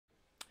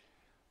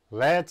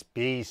Let's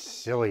be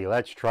silly.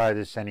 Let's try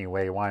this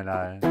anyway. Why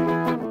not?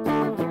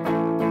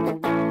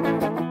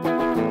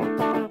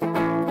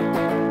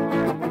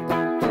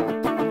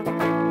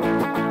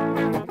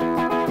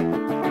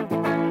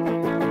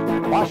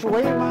 Wash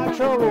away my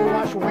trouble,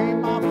 wash away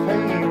my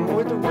pain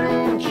with the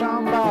rain,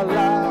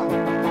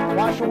 Shambala.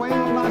 Wash away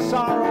my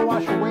sorrow,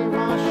 wash away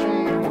my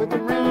shame with the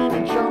rain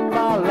and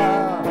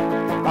Shambala.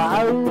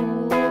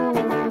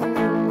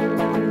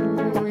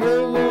 Yeah,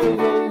 yeah,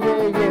 yeah,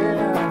 yeah, yeah.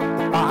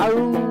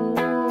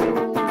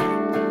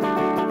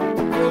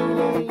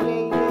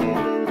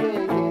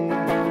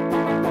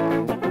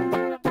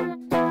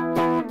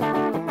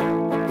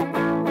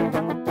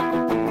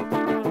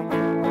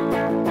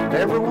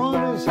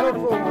 Everyone is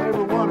helpful,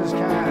 everyone is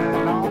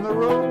kind on the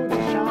road to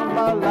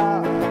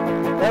Shambala.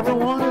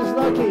 Everyone is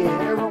lucky,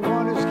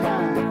 everyone is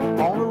kind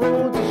on the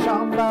road to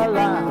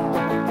Shambala.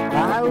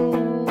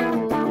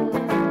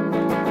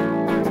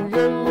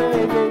 Yeah, yeah,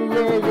 yeah,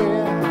 yeah, yeah.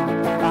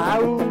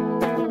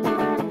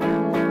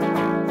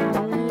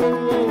 Yeah,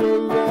 yeah, yeah,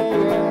 yeah,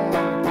 yeah.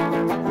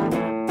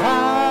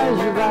 Eyes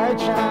your light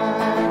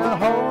shine, the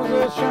halls of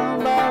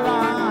Shambala.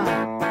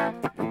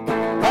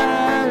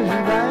 Eyes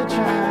your light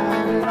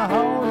shine in the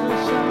halls of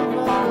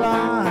Shambala.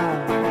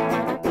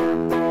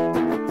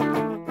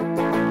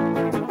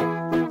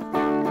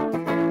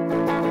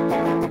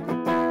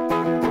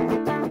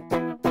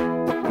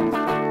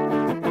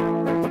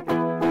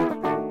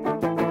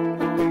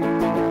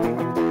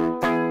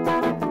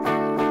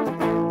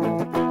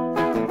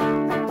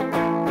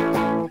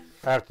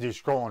 I have to do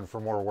scrolling for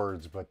more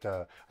words, but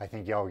I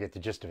think y'all get the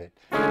gist of it.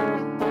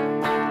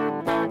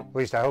 At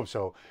least I hope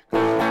so.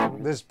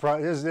 This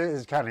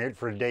is kind of it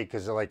for today,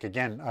 because like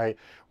again,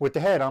 with the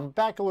head, I'm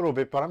back a little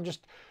bit, but I'm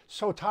just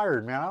so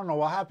tired, man. I don't know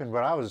what happened,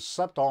 but I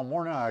slept all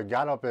morning. I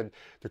got up at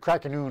the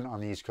crack of noon on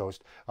the East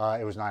Coast.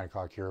 It was 9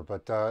 o'clock here,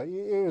 but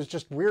it was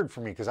just weird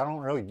for me because I don't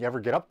really ever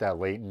get up that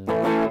late, and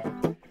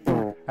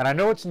I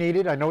know it's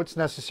needed. I know it's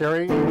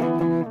necessary.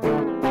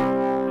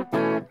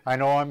 I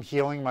know I'm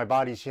healing, my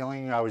body's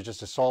healing. I was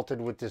just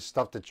assaulted with this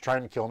stuff that's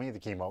trying to kill me, the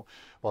chemo.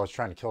 Well, it's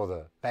trying to kill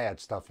the bad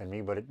stuff in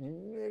me, but it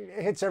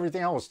hits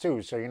everything else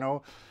too. So, you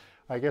know,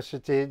 I guess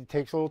it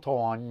takes a little toll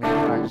on me.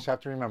 I just have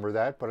to remember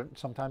that, but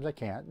sometimes I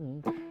can't.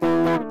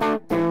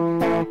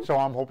 So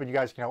I'm hoping you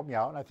guys can help me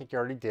out, and I think you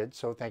already did.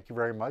 So thank you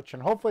very much.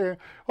 And hopefully,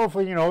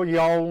 you know,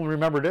 y'all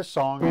remember this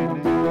song.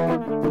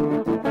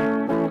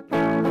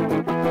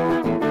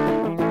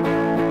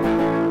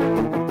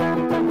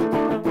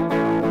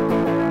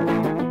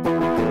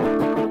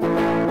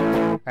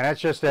 And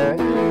that's just a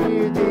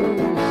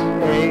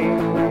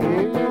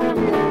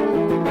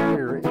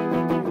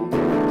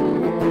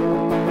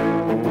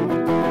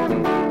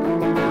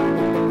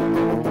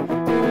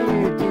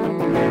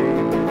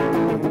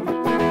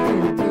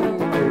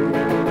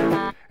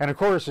and the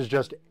chorus is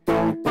just A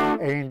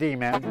and D,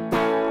 man.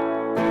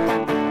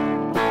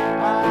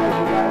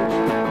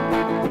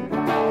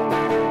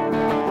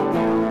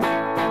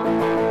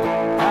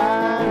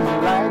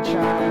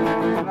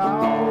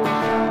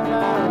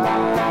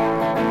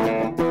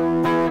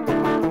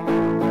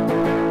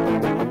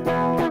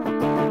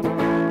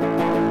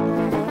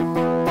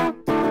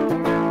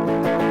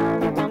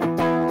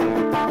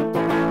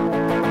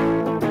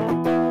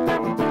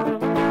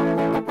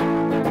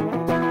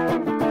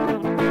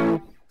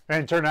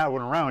 And turn that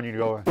one around, you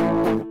go. I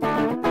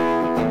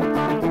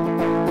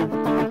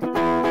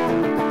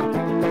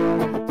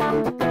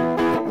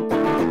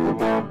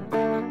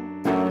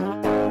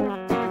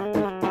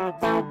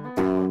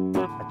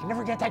can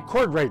never get that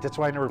chord right. That's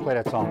why I never play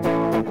that song.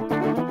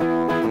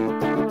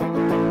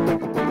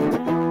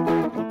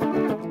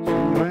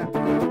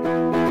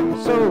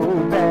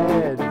 So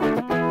bad.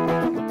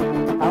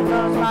 I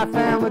lost my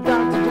family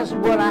doctor, just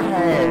what I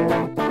had.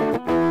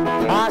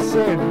 I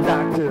said,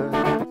 doctor,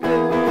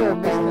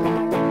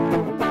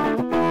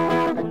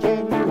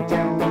 can you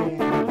tell me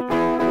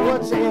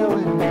what's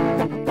ailing me?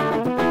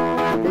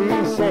 He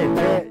said,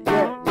 yeah,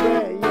 yeah,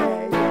 yeah,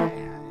 yeah, yeah.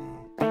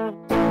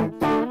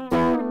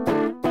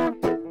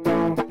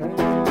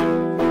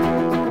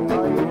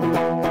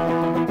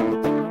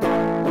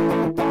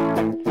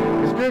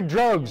 It's good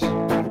drugs.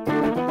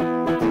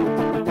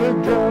 Good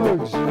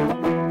drugs.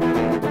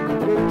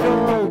 Good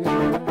drugs.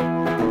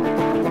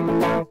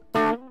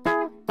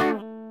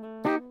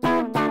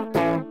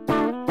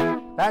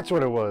 That's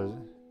what it was.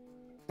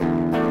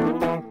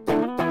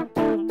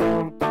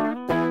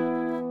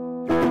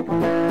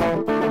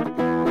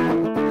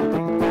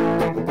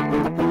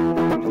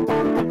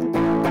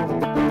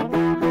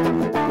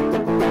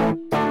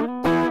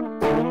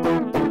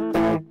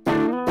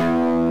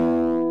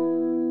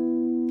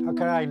 How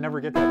could I never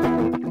get that?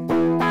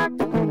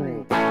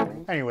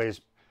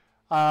 Anyways,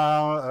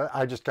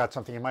 I just got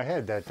something in my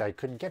head that I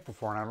couldn't get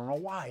before, and I don't know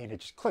why, and it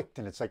just clicked,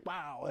 and it's like,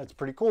 wow, that's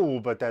pretty cool,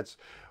 but that's,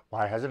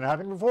 why hasn't it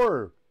happened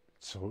before?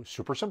 It's so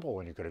super simple,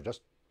 and you could have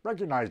just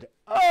recognized it.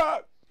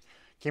 Ah!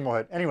 Chemo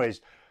head. Anyways,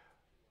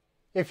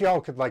 if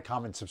y'all could like,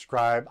 comment,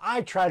 subscribe.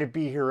 I try to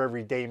be here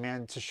every day,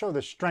 man, to show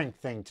the strength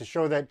thing, to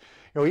show that,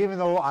 you know, even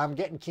though I'm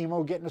getting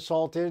chemo, getting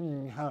assaulted,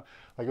 and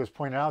like it was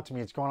pointed out to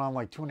me, it's going on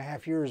like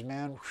 2.5 years,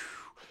 man. Whew,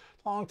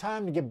 long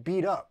time to get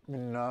beat up,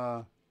 and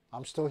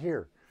I'm still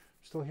here.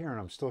 Still here, and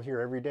I'm still here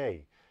every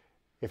day,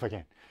 if I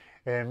can.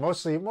 And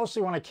mostly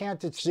when I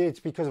can't, it's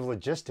because of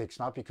logistics,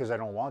 not because I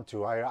don't want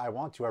to. I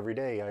want to every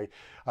day.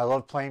 I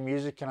love playing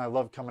music, and I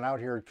love coming out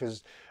here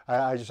because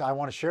I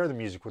want to share the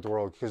music with the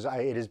world, because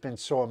it has been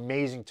so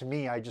amazing to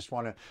me. I just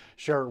want to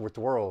share it with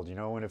the world, you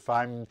know. And if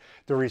I'm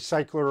the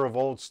recycler of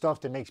old stuff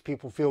that makes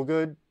people feel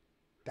good,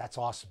 that's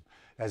awesome.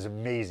 That's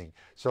amazing.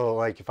 So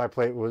like if I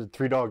play it with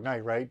Three Dog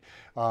Night, right?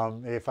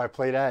 If I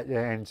play that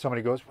and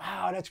somebody goes,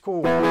 wow, that's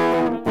cool,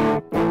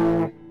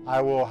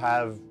 I will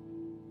have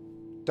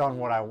done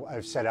what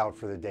I've set out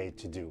for the day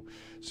to do.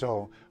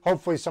 So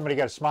hopefully somebody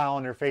got a smile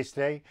on their face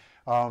today.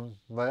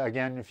 But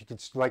again, if you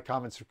could like,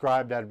 comment,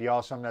 subscribe, that'd be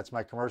awesome. That's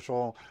my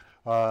commercial.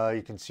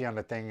 You can see on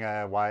the thing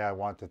why I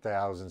want the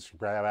 1,000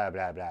 subscribers, blah,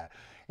 blah, blah.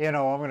 You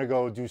know, I'm going to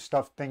go do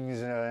stuff,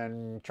 things,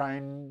 and try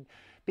and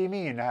be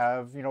me, and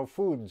have, you know,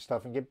 food and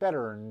stuff, and get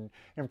better and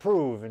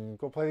improve, and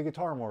go play the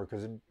guitar more,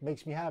 because it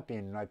makes me happy,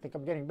 and I think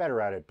I'm getting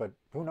better at it, but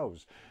who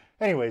knows.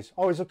 Anyways,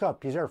 always look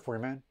up. He's there for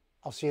you, man.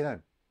 I'll see you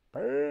then.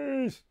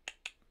 Peace.